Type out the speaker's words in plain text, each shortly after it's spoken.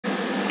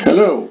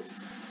Hello,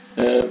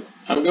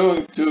 I'm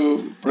going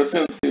to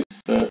present this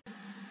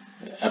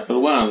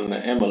Apple I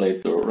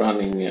emulator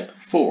running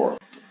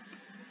FORTH.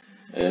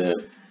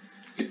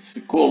 It's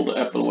called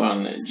Apple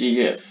I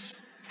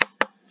GS,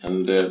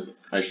 and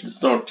I should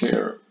start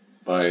here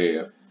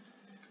by,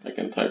 I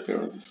can type here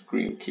on the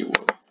screen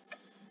keyboard,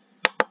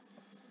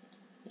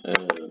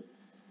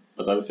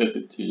 but I've set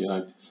it to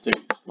United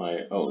States,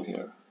 my own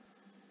here.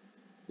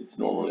 It's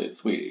normally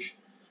Swedish.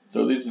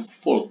 So this is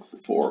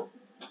volksFORTH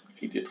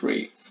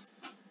 83,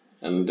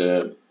 and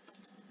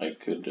I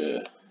could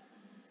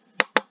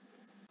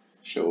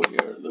show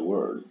here the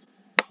words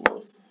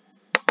FORTH.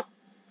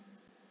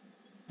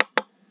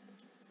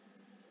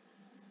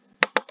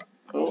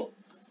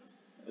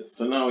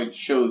 So now it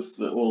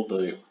shows all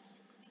the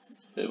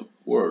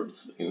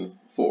words in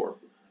FORTH.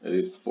 It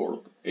is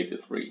FORTH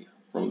 83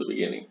 from the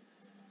beginning.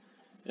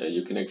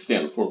 You can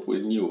extend FORTH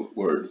with new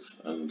words,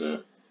 and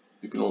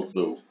you can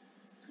also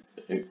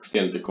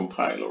extend the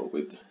compiler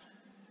with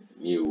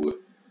new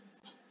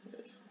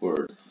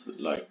words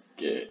like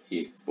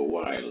if,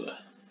 while,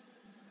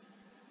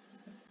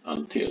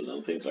 until,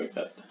 and things like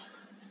that,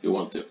 if you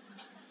want to.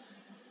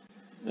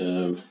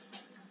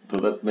 So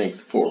that makes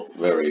FORTH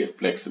very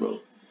flexible.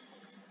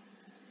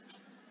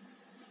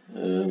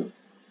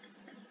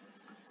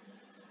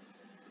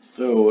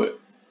 So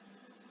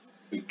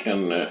we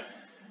can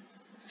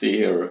see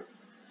here,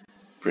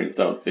 prints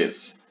out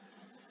this.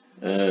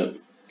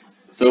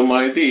 So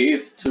my idea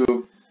is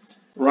to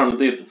run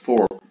this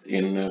FORTH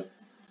in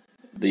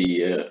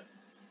the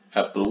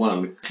Apple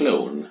I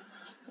clone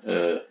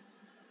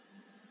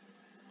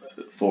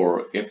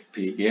for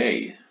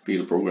FPGA,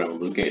 Field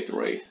Programmable Gate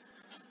Array,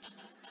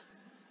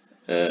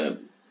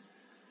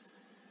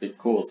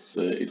 because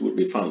it would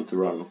be fun to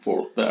run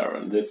FORTH there,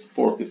 and this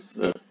FORTH is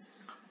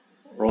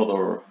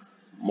rather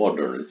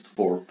modern. It's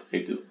FORTH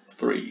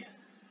 83.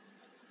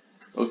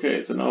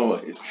 Okay, so now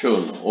it's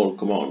shown all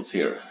commands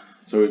here,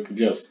 so we could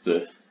just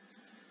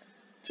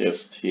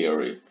test here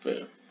if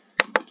it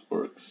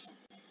works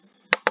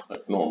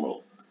like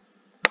normal.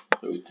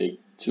 So we take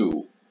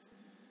 2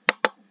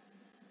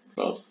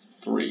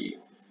 plus 3.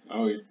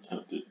 Now we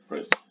have to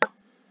press.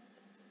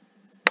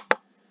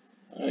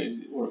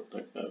 It worked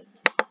like that.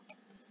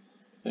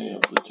 Then you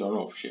have to turn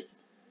off shift.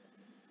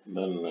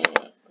 Then we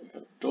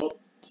have dot.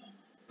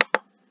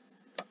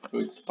 So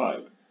it's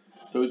 5.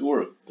 So it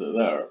worked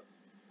there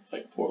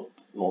like FORTH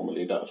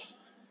normally does.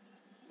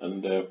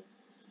 And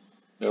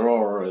there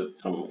are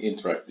some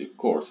interactive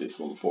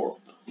courses on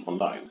FORTH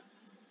online.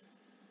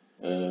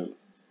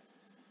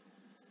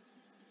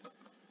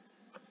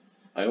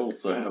 I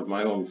also have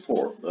my own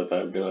FORTH that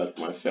I've developed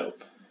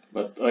myself.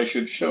 But I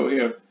should show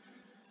here,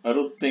 I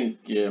don't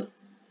think you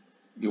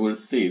will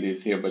see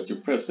this here, but you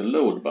press the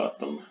load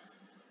button.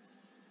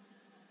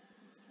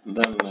 And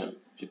then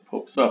it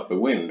pops up a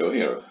window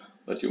here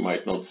that you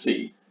might not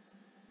see.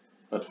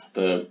 But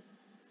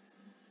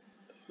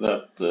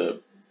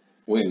that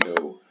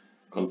window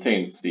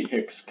contains the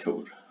hex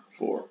code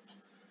for.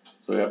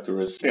 So we have to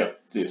reset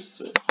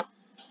this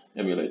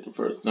emulator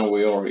first. Now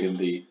we are in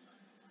the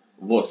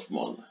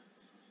WozMon.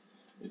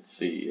 It's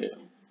the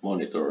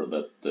monitor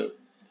that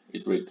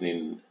is written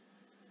in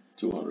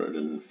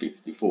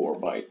 254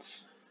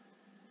 bytes.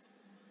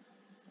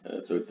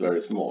 So it's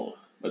very small,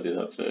 but it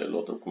has a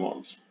lot of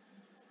commands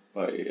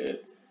by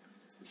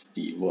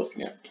Steve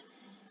Wozniak.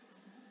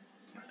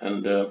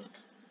 And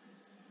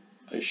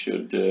I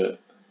should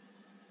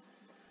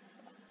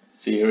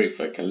see here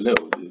if I can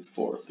load this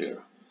FORTH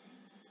here.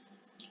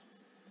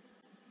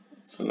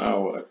 So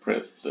now I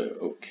press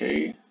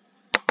OK.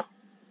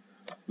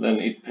 Then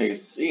it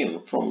pastes in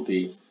from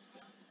the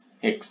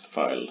hex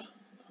file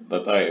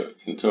that I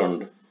in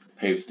turn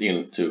paste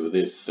into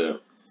this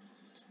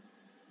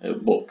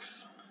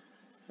box,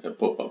 a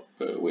pop-up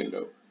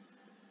window.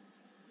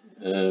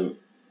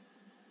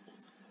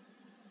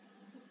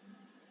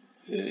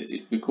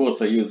 It's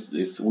because I use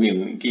this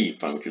WinG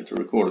function to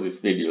record this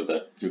video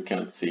that you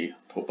can't see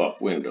pop-up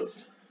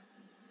windows,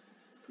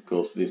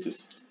 because this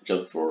is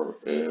just for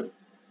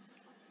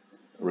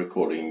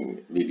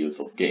recording videos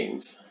of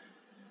games.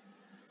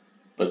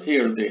 But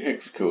here the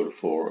hex code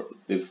for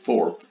this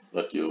FORTH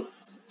that you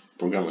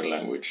programming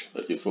language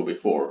that you saw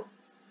before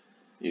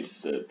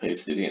is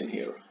pasted in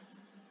here,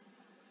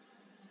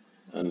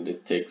 and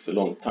it takes a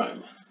long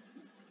time.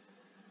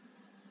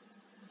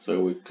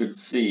 So we could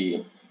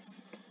see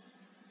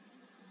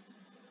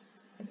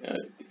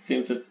it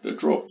seems that it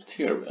dropped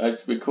here.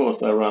 It's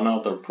because I run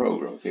other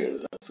programs here,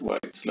 that's why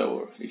it's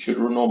slower. It should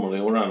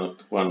normally run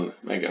at 1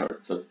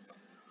 megahertz at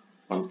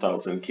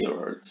 1000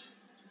 kilohertz.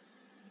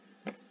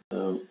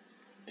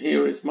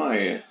 Here is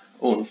my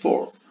own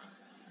FORTH.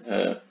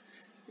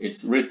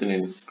 It's written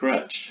in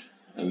Scratch,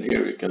 and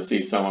here you can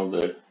see some of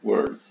the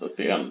words at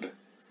the end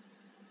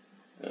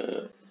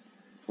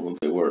from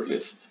the word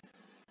list.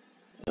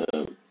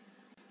 And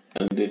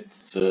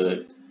it's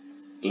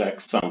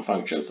lacks some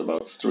functions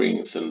about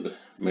strings and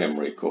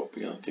memory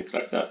copy and things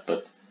like that,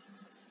 but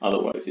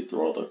otherwise it's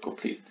rather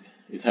complete.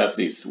 It has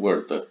these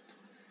words that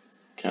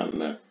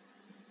can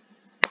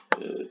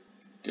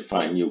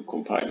define new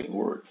compiling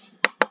words.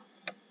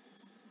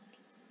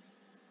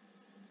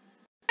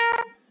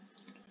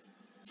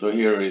 So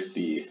here is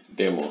the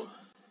demo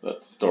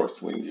that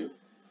starts when you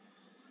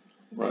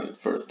run it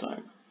first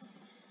time.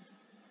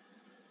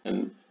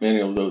 And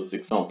many of those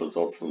examples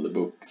are from the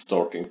book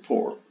Starting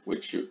Forth,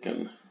 which you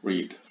can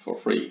read for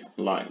free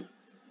online.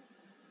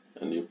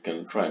 And you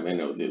can try many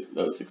of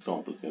those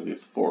examples in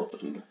this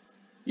Forth, and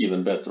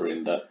even better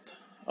in that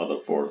other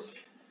Forth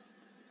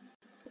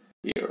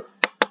here.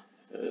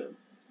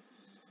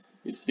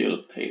 It's still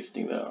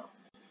pasting there.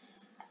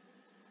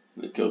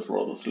 And it goes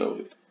rather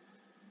slowly.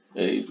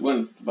 It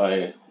went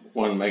by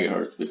 1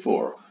 MHz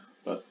before,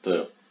 but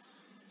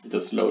it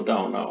has slowed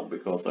down now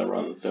because I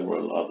run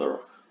several other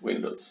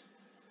windows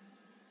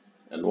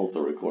and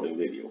also recording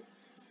video.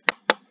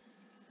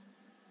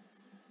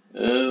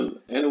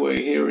 Anyway,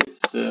 here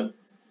is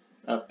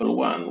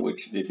Apple I,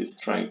 which this is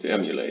trying to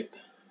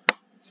emulate.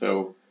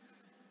 So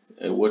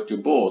what you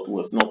bought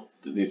was not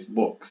this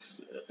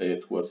box,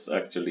 it was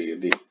actually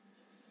the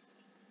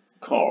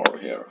car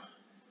here.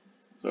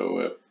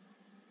 So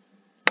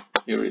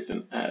here is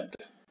an ad,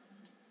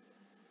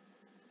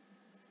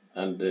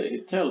 and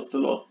it tells a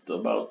lot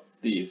about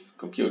this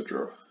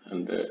computer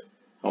and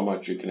how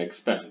much you can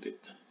expand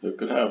it. So you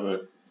could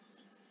have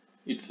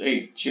it's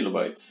 8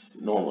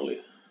 kilobytes normally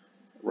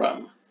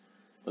RAM,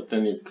 but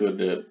then you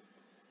could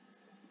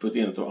put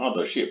in some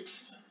other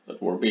chips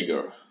that were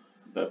bigger,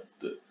 that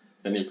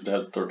then you could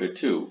have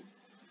 32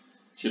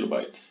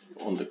 kilobytes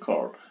on the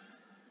card,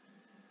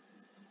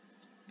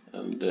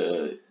 and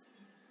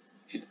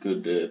it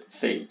could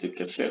save to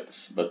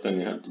cassettes, but then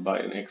you had to buy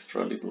an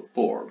extra little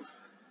board.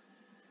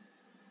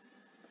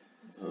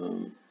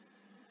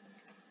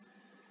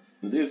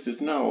 This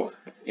is now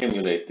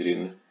emulated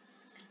in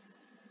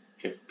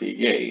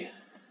FPGA,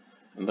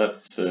 and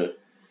that's a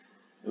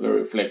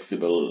very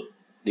flexible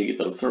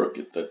digital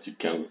circuit that you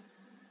can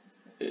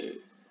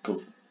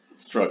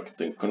construct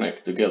and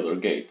connect together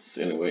gates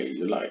any way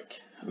you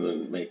like, and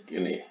then make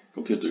any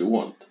computer you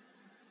want.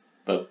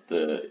 But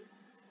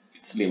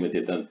it's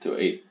limited then to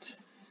 8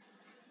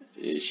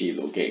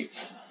 kilo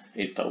gates,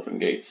 8,000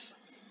 gates.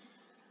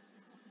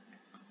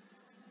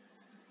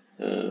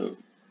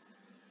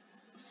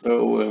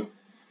 So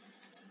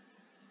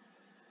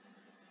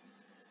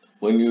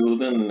when you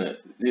then,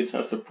 this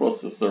has a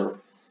processor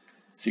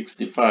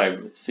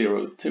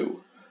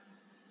 6502,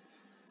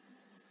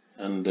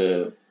 and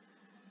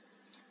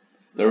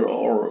there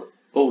are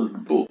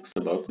old books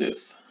about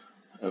this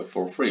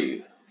for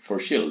free for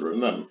children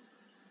then,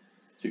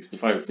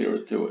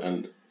 6502,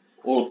 and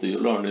also you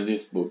learn in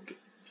this book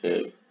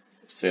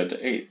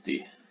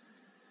Z80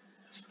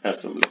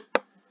 assembly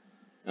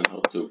and how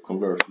to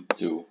convert it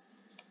to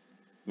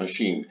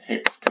machine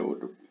hex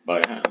code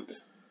by hand.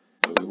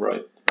 So you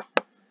write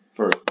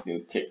first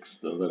in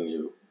text and then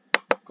you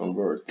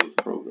convert these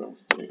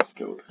programs to hex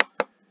code.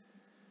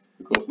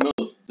 Because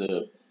most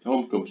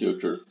home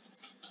computers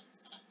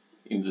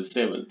in the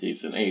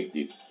 70s and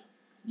 80s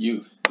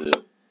used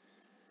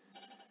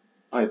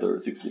either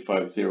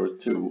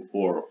 6502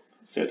 or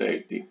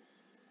Z80.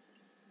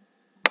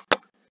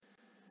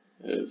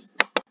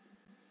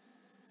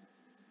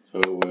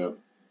 So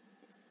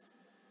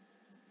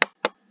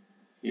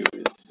here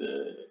is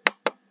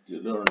you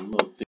learn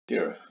most things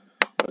here,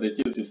 but it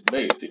uses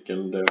BASIC,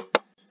 and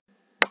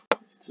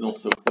it's not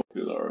so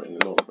popular any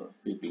longer.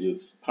 People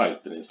use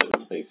Python instead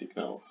of BASIC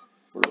now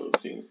for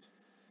those things,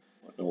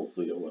 and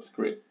also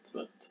JavaScript,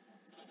 but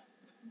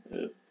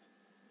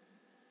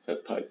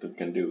Python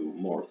can do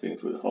more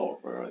things with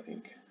hardware, I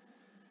think.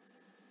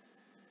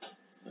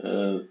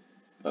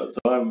 So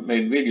I've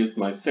made videos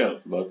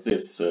myself about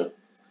this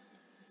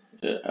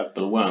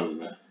Apple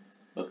I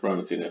that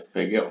runs in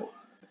FPGA.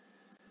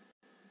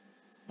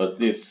 But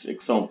this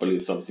example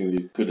is something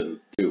you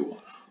couldn't do,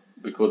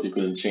 because you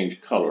couldn't change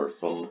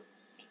colors on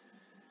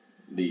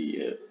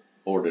the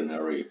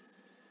ordinary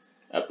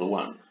Apple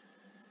I.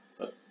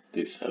 But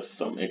this has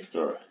some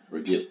extra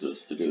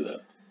registers to do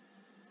that.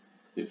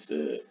 It's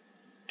a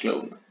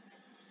clone.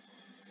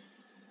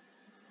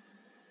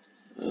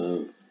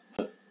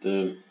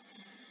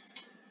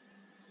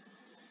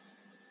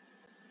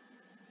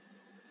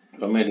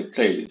 I made a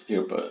playlist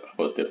here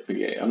about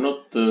FPGA. I'm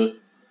not.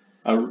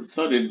 I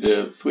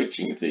studied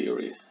switching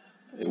theory,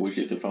 which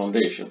is a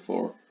foundation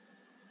for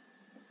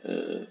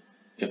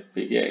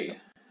FPGA,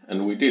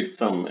 and we did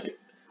some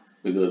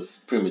with those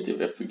primitive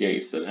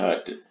FPGAs that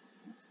had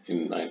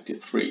in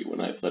 '93 when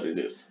I studied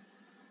this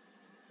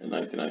in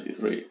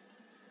 1993,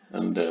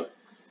 and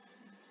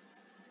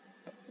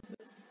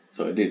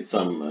so I did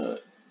some of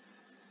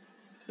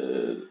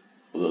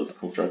those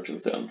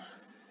constructions then.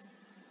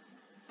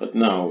 But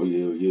now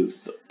you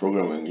use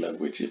programming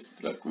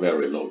languages like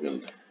Verilog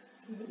and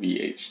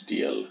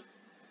VHDL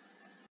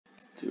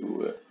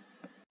to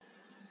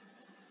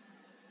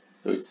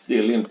so it's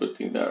still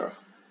inputting there.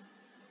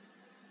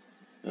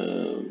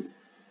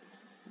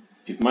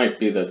 It might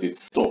be that it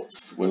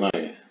stops when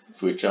I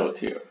switch out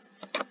here.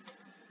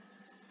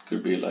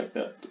 Could be like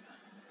that.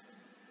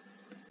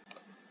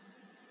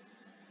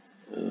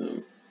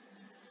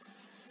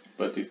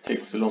 but it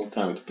takes a long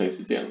time to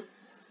paste it in.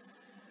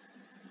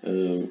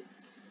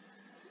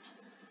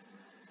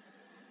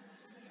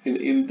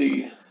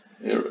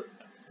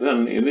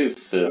 Then in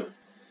this the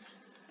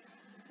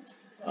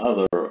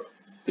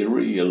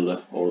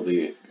real or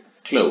the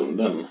clone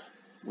then,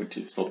 which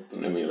is not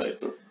an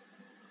emulator,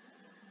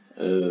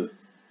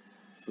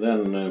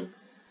 then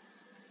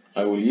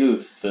I will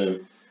use a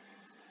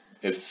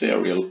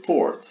serial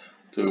port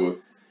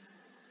to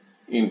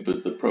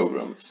input the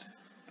programs,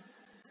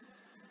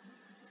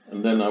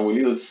 and then I will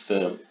use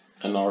an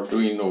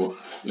Arduino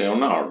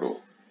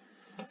Leonardo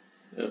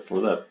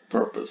for that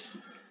purpose.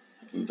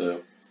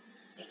 And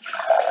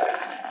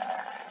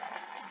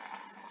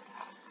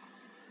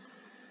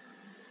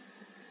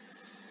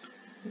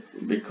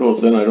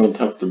because then I don't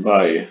have to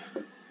buy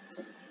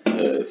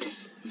a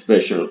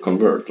special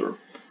converter,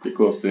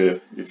 because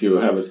if you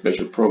have a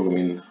special program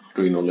in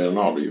Arduino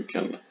Leonardo, you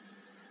can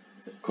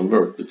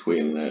convert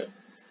between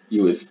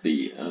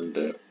USB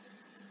and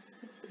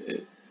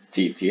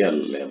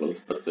TTL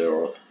levels, but there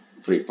are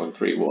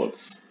 3.3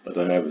 volts, but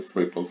I have a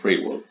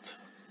 3.3 volt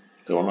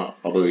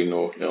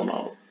Arduino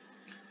Leonardo.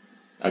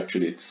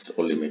 Actually it's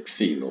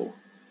Olimexino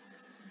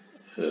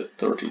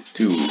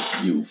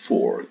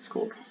 32U4 it's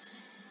called.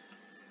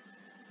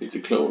 It's a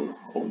clone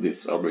of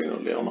this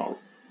Arduino Leonardo.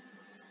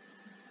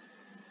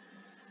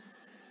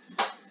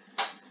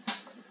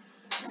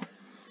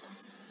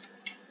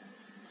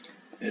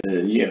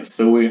 Yes,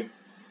 so we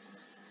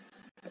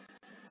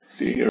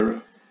see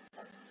here,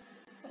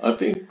 I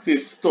think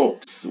this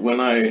stops when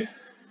I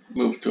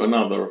move to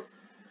another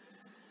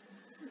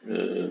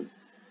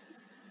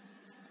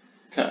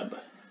tab.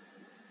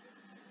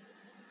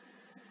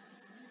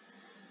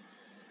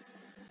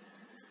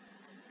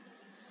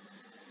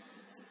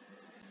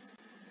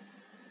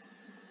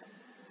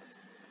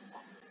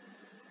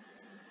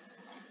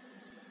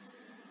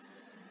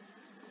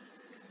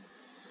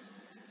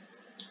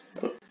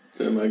 But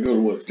my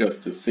goal was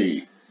just to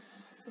see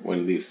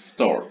when this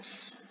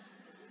starts.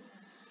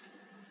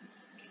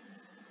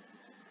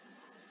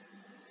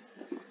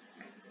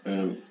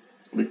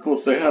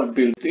 Because they have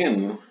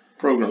built-in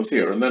programs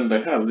here, and then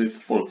they have this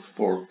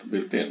volksFORTH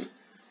built-in,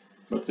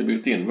 but the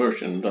built-in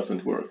version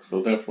doesn't work,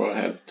 so therefore I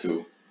have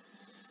to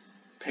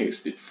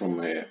paste it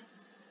from a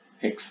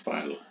hex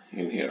file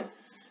in here.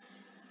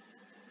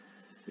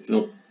 It's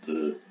not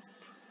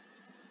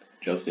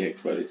just a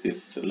hex file, it's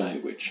this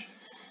language,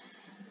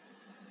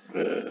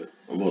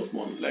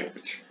 WozMon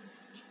language.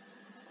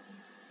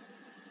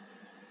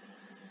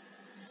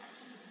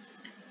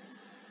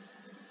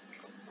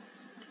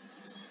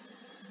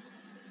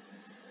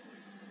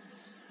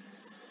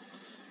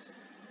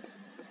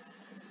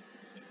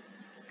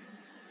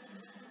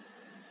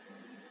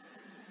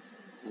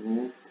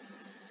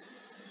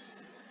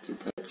 To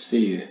perhaps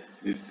see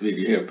this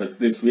video here, but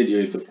this video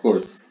is of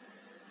course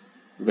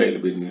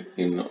available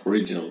in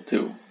original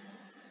too,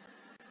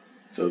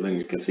 so then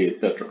you can see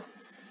it better.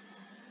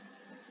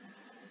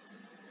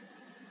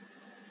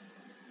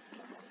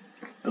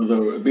 So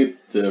they're a bit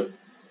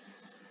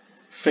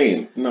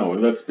faint now,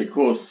 and that's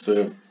because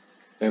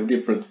they have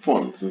different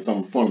fonts, and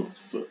some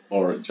fonts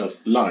are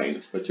just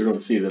lines, but you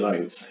don't see the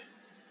lines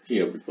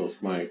here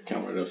because my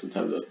camera doesn't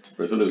have that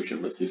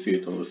resolution, but you see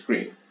it on the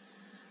screen.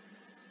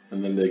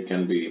 And then they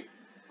can be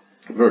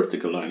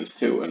vertical lines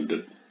too, and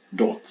the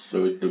dots,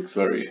 so it looks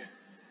very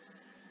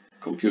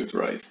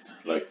computerized,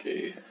 like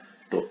a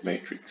dot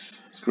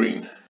matrix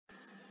screen.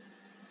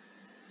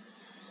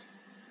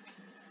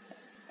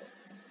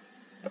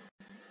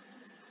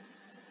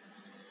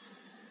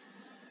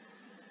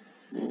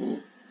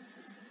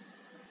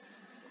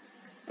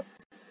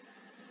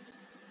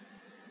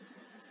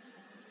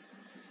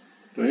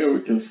 So here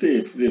we can see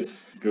if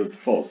this goes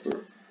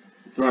faster.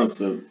 It runs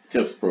a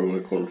test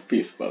program called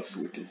FizzBuzz,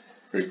 which is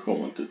very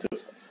common to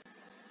test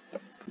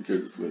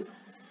computers with.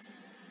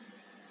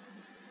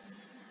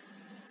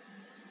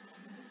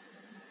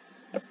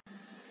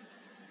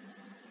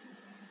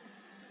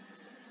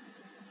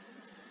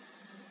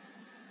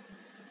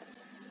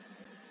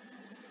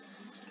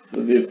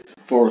 So this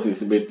forth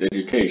is a bit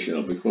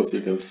educational, because you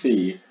can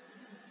see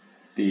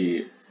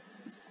the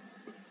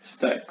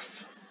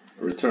stacks,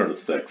 return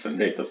stacks and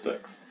data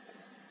stacks.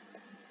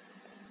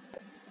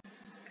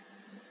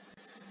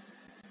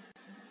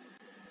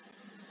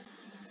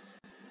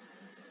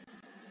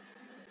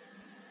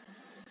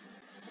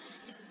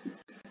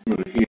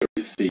 And here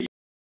we see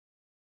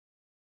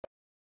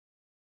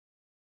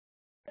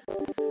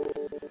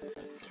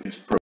this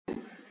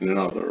program in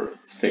another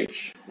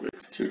stage of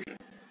execution,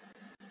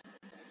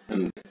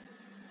 and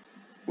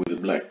with a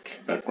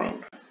black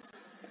background.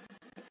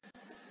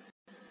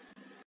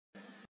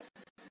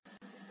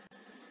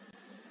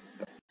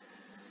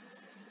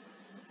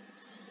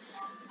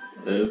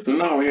 So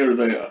now here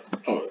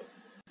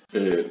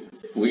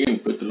we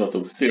input a lot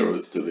of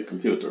zeros to the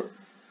computer,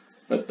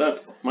 but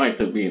that might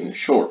have been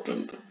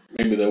shortened.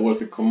 Maybe there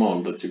was a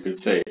command that you could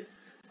say,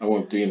 I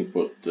want to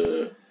input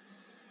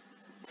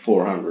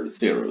 400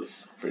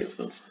 zeros, for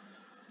instance.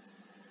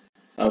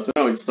 So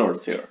now it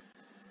starts here,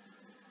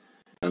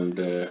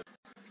 and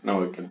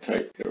Now I can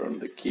type here on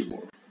the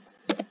keyboard.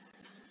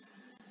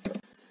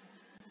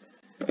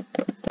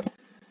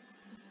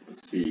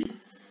 Let's see.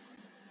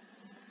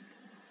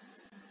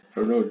 I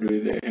don't know, do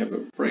they have a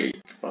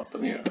break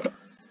button here?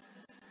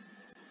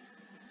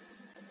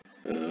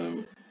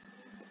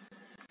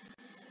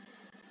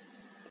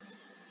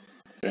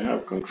 They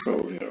have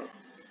control here.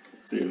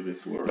 Let's see if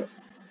this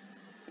works.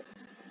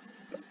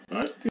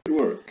 It did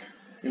work.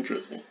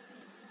 Interesting.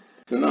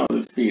 So now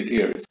the speed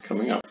here is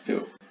coming up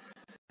too.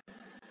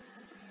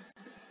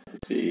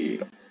 Let's see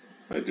if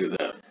I do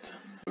that.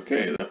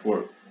 Okay, that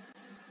worked.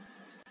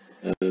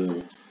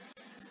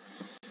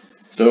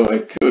 So I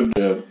could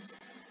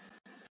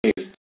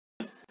paste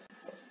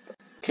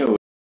code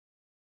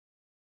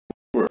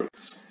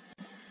works.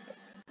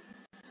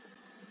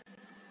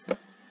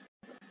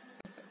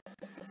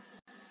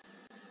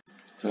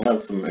 So I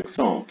have some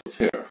examples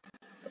here,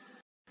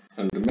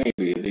 and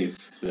maybe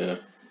these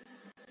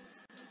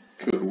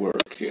could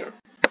work here.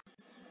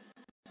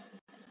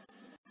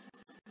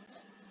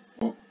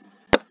 Oh.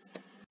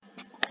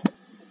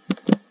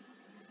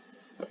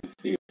 Let's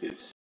see if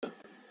this.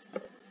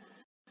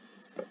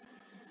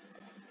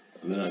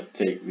 And then I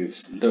take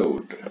this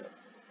load.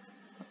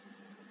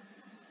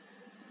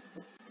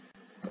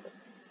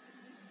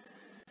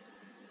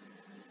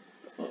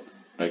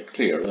 I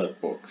clear that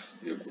box.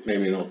 You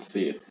maybe not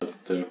see it, but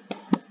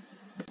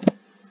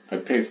I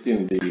paste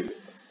in the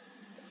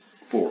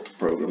FORTH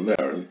program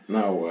there, and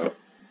now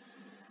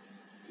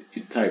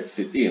it types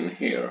it in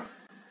here.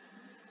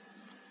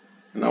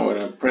 Now when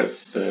I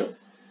press, I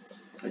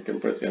can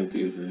press enter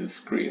using the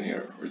screen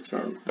here,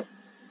 return.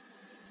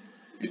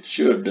 It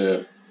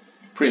should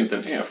print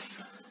an F,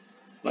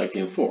 like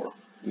in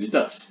FORTH, and it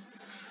does.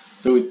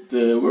 So it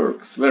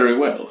works very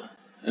well,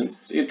 and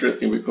it's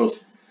interesting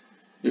because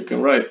you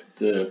can write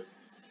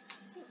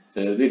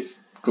this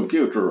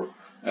computer,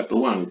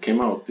 Apple I,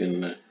 came out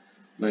in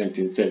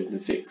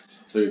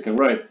 1976, so you can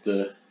write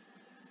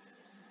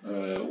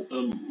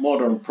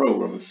modern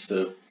programs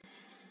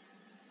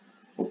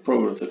or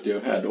programs that you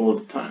had all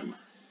the time.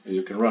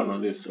 You can run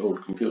on this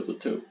old computer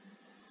too,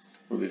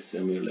 or this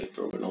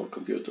emulator of an old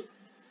computer.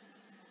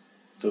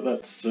 So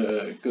that's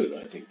good,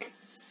 I think.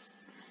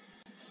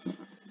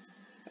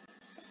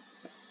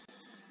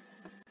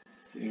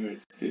 So here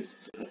is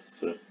this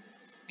as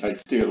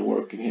it's still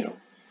working here.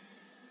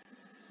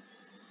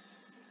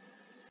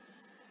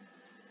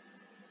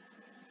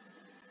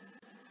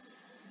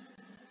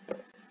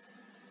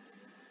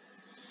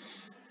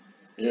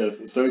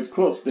 Yes, so it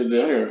costed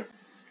here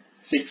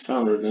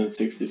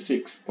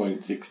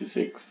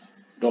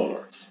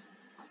 $666.66,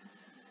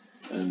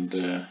 and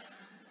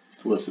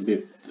it was a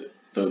bit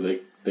so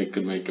they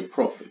could make a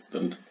profit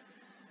and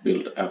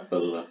build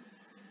Apple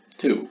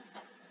II.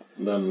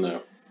 And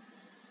then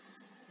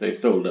they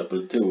sold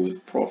Apple II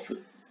with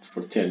profit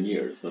for 10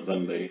 years, and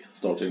then they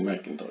started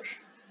Macintosh.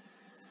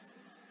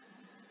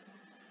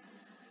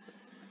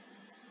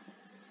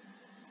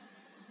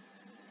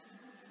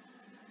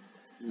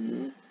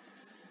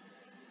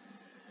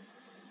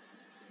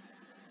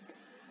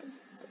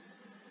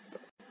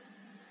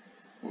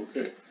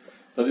 Okay,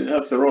 but it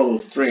has a rather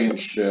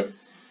strange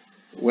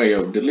way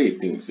of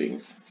deleting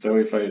things. So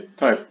if I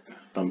type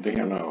something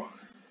here now,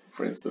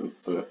 for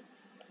instance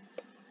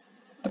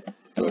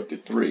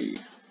 33,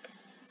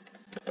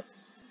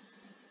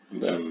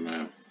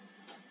 then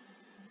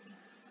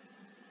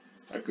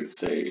I could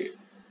say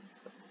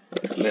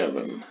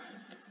 11,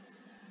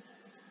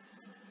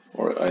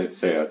 or I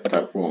say I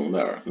type wrong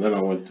there, and then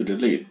I want to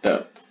delete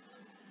that.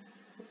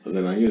 And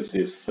then I use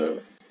this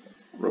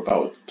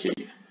about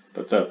key,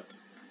 but that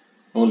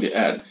only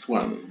adds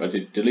 1, but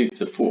it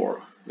deletes a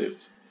 4,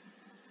 this.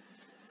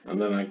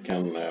 And then I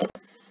can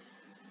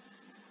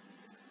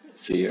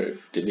see here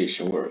if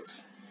deletion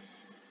works.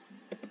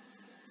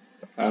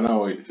 And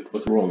now it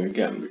was wrong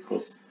again,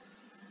 because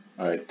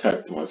I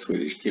typed my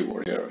Swedish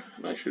keyboard here,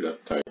 and I should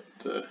have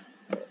typed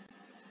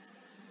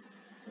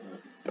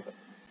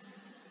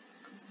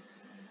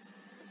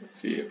let's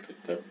see if I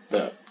type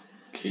that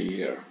key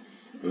here.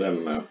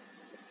 Then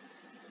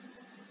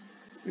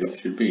this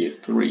should be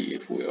 3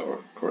 if we are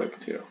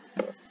correct here.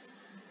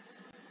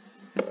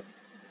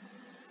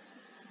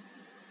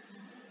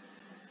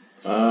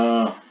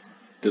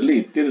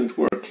 Delete didn't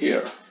work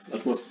here.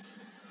 That was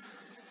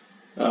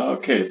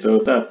okay. So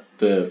that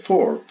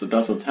FORTH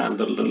doesn't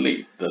handle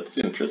delete. That's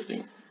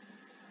interesting.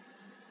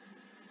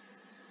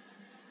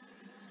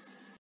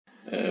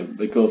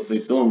 Because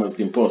it's almost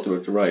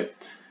impossible to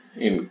write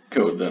in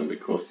code then,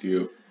 because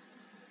you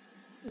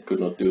could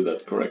not do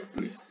that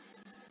correctly.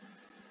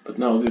 But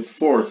now this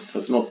FORTH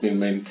has not been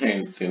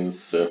maintained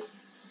since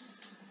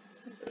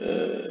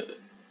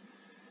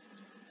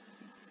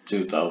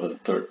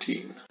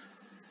 2013,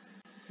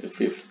 the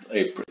 5th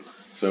April.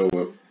 So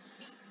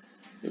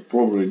it's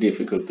probably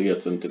difficult to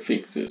get them to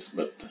fix this,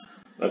 but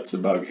that's a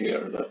bug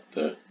here,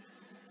 that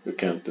you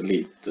can't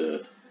delete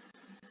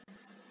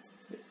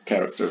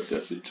characters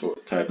that you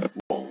type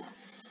wrong.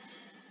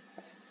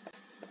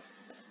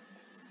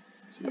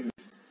 See if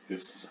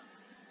this is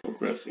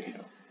progressing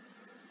here.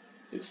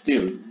 it's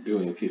still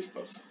doing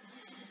FizzBuzz.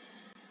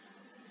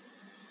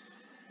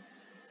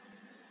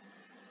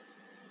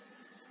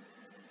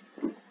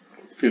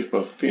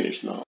 FizzBuzz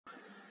finished now.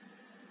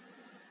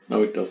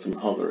 Now it does some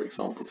other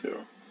examples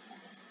here.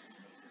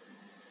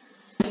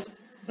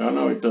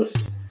 Now it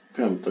does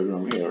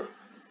pentagram here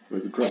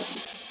with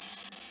drums.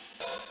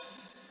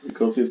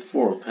 Because this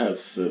fourth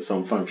has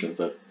some functions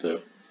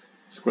that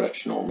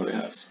Scratch normally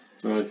has.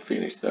 So now it's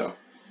finished there.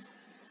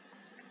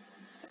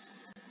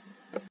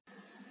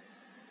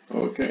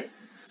 Okay.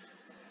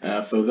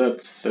 So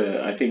that's,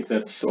 I think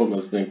that's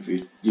almost makes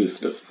it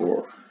useless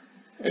for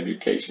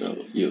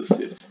educational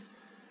uses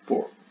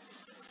for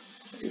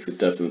if it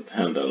doesn't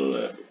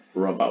handle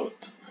rub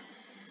out.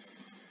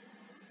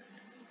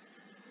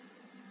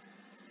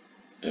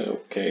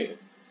 Okay,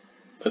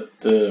 but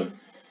there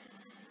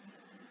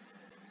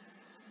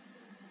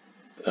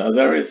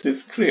is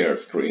this clear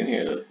screen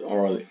here that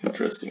are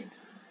interesting.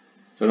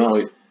 So now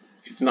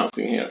it's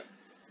nothing here,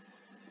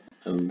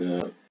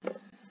 and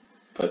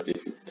but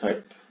if you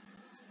type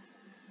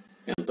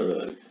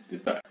enter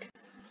it back,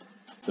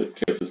 so it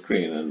clears the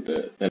screen, and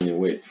then you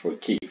wait for a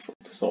key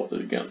to start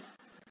it again.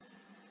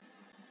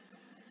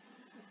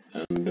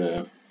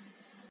 And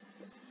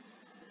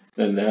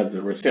then they have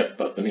the reset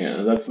button here,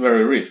 and that's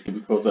very risky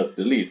because that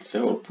deletes the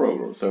whole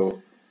program.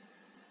 So,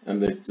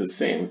 and it's the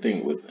same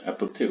thing with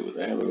Apple II.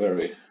 They have a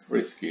very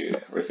risky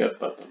reset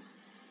button.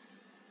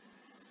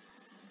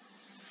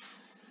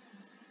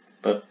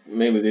 But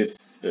maybe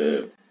this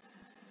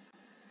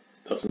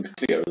doesn't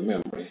clear the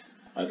memory.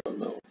 I don't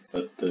know.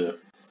 But so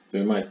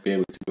we might be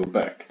able to go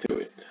back to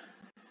it.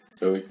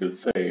 So we could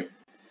say,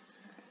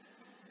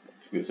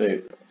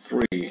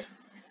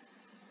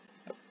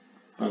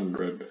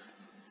 300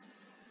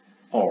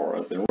 R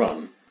as in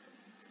run,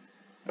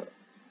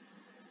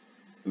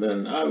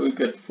 then I will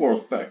get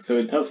fourth back. So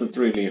it hasn't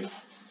really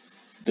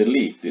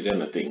deleted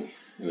anything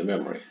in the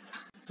memory.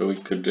 So we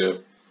could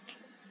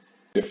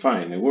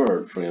define a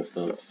word, for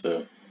instance,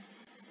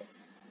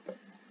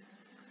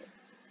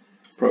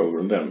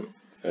 program then,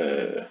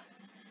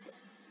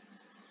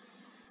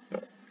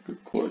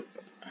 could call it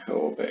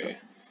HOV,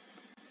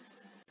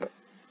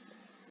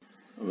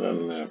 and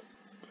then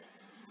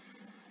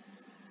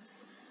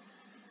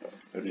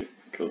very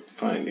difficult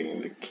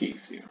finding the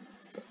keys here.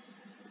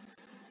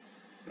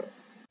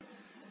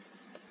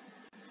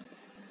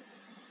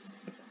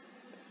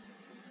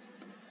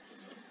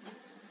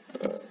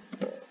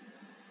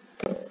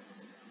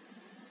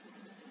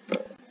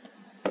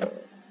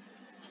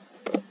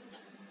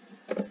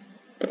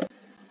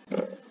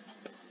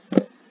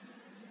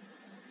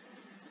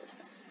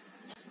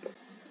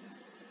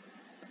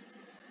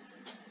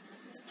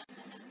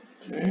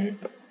 Okay,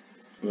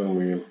 then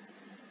we,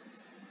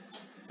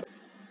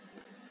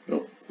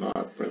 nope, no,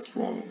 I pressed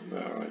wrong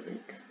there, I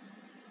think.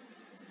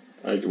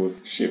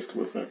 Shift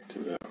was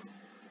active there.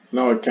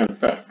 Now I can't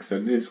back, so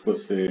this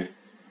was the,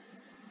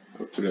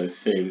 how could I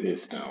save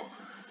this now?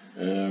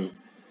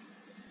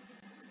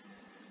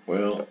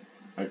 Well,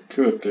 I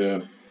could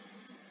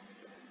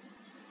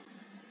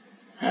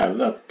have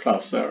that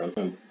plus there and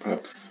then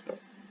perhaps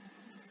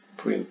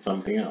print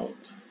something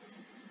out.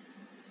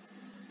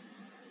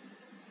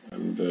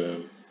 And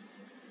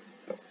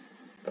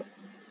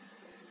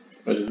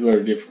but it's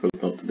very difficult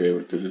not to be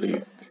able to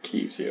delete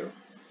keys here.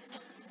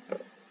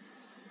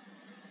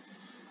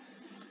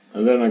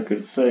 And then I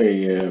could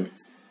say,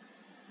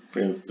 for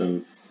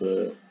instance,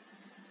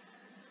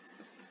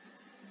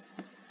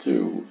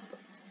 2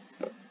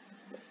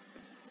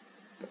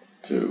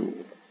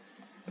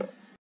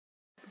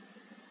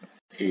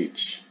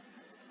 H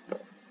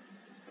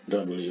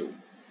W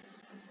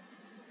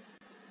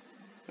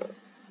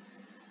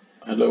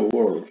hello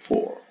world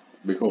 4,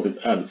 because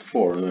it adds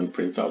 4 and then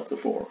prints out the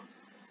 4.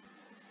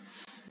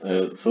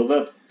 So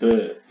that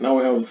now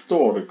we have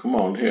stored the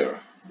command here,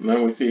 and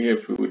then we see here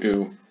if we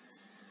do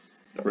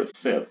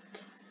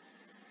reset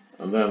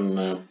and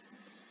then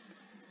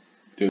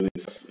do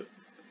this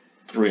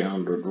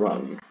 300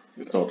 run,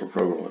 we start a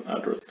program with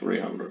address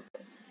 300,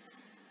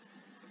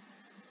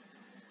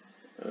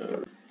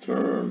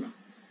 return,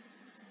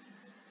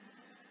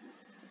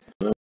 and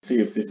then see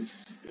if this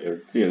is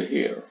still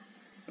here.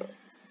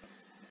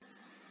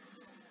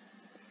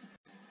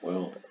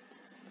 Well,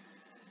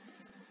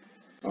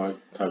 I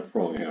typed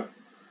wrong here,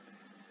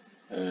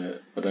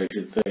 but I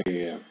should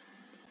say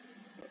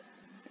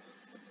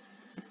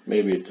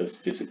maybe it has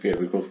disappeared,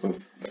 because when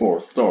 4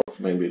 starts,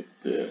 maybe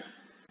it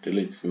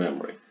deletes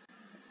memory.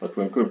 But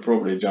one could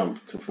probably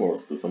jump to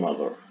 4th to some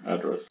other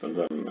address, and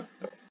then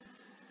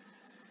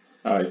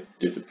it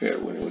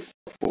disappeared when we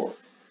start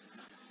 4th.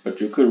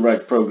 But you could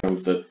write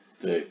programs that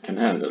can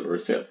handle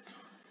reset.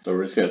 So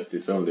reset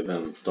is only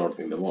then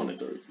starting the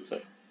monitor, you could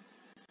say.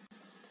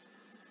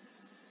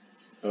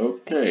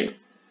 Okay,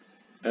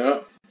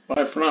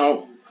 bye for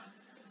now.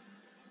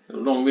 A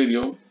long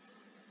video.